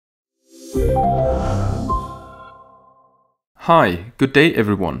Hi, good day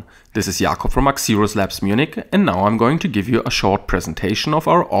everyone. This is Jakob from Axiros Labs Munich, and now I'm going to give you a short presentation of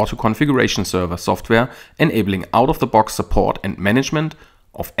our auto configuration server software enabling out-of-the-box support and management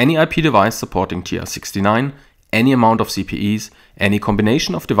of any IP device supporting TR-069, any amount of CPEs, any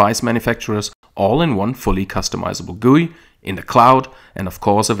combination of device manufacturers, all in one fully customizable GUI in the cloud, and of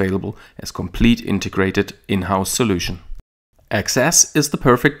course available as complete integrated in-house solution. ACS is the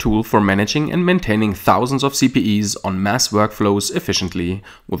perfect tool for managing and maintaining thousands of CPEs on mass workflows efficiently,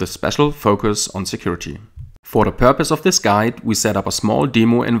 with a special focus on security. For the purpose of this guide, we set up a small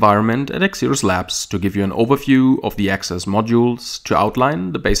demo environment at Axiros Labs to give you an overview of the ACS modules, to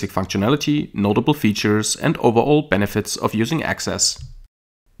outline the basic functionality, notable features, and overall benefits of using ACS.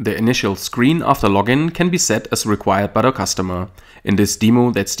 The initial screen after login can be set as required by the customer. In this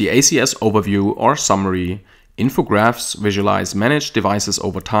demo, that's the ACS overview or summary. Infographs visualize managed devices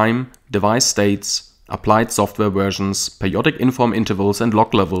over time, device states, applied software versions, periodic inform intervals and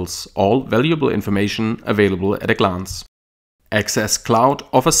log levels, all valuable information available at a glance. ACS Cloud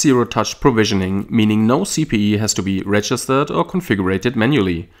offers zero-touch provisioning, meaning no CPE has to be registered or configured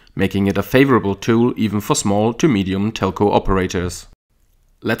manually, making it a favorable tool even for small to medium telco operators.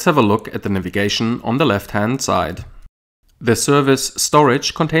 Let's have a look at the navigation on the left-hand side. The service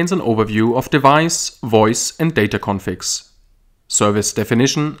storage contains an overview of device, voice and data configs. Service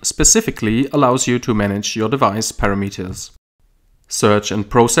definition specifically allows you to manage your device parameters. Search and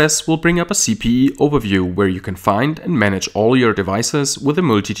process will bring up a CPE overview where you can find and manage all your devices with a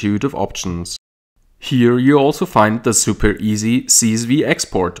multitude of options. Here you also find the super easy CSV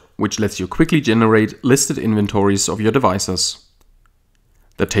export, which lets you quickly generate listed inventories of your devices.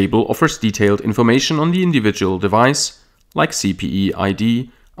 The table offers detailed information on the individual device, like CPE ID,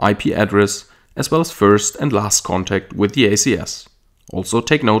 IP address, as well as first and last contact with the ACS. Also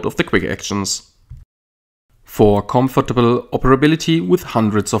take note of the quick actions. For comfortable operability with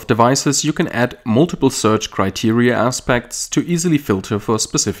hundreds of devices, you can add multiple search criteria aspects to easily filter for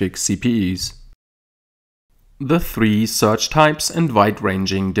specific CPEs. The 3 search types and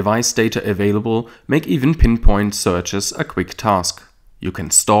wide-ranging device data available make even pinpoint searches a quick task. You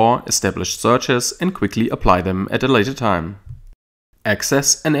can store established searches and quickly apply them at a later time.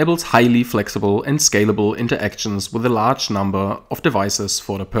 ACS enables highly flexible and scalable interactions with a large number of devices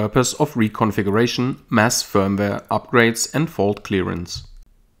for the purpose of reconfiguration, mass firmware upgrades and fault clearance.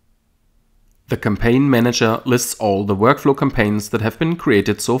 The campaign manager lists all the workflow campaigns that have been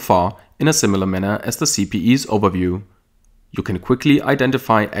created so far in a similar manner as the CPE's overview. You can quickly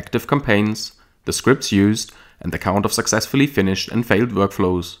identify active campaigns, the scripts used, and the count of successfully finished and failed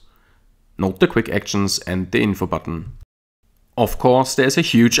workflows. Note the quick actions and the info button. Of course, there is a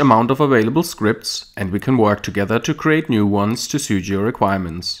huge amount of available scripts, and we can work together to create new ones to suit your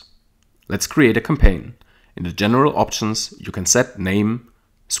requirements. Let's create a campaign. In the general options, you can set name,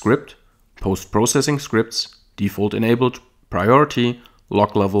 script, post-processing scripts, default enabled, priority,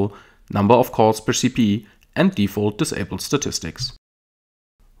 log level, number of calls per CPE, and default disabled statistics.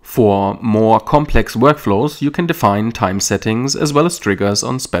 For more complex workflows, you can define time settings as well as triggers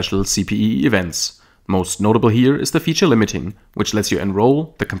on special CPE events. Most notable here is the feature limiting, which lets you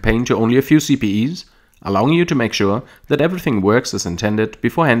enroll the campaign to only a few CPEs, allowing you to make sure that everything works as intended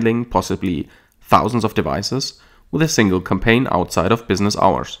before handling possibly thousands of devices with a single campaign outside of business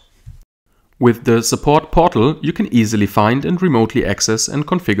hours. With the support portal, you can easily find and remotely access and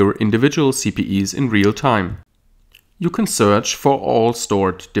configure individual CPEs in real time. You can search for all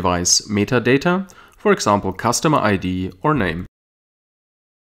stored device metadata, for example customer ID or name.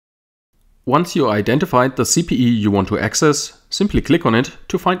 Once you identified the CPE you want to access, simply click on it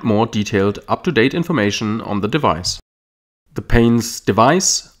to find more detailed up-to-date information on the device. The pane's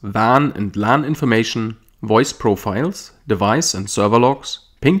device, WAN and LAN information, voice profiles, device and server logs,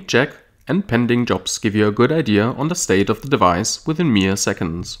 ping check and pending jobs give you a good idea on the state of the device within mere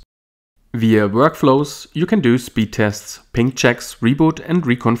seconds. Via workflows, you can do speed tests, ping checks, reboot and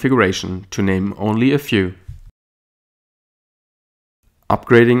reconfiguration, to name only a few.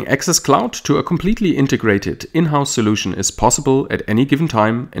 Upgrading ACS Cloud to a completely integrated in-house solution is possible at any given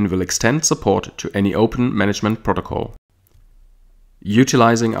time and will extend support to any open management protocol.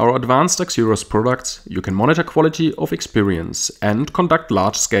 Utilizing our advanced Axiros products, you can monitor quality of experience and conduct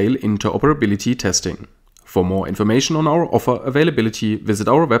large-scale interoperability testing. For more information on our offer availability, visit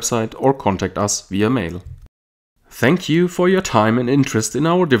our website or contact us via mail. Thank you for your time and interest in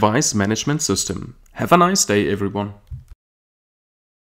our device management system. Have a nice day, everyone.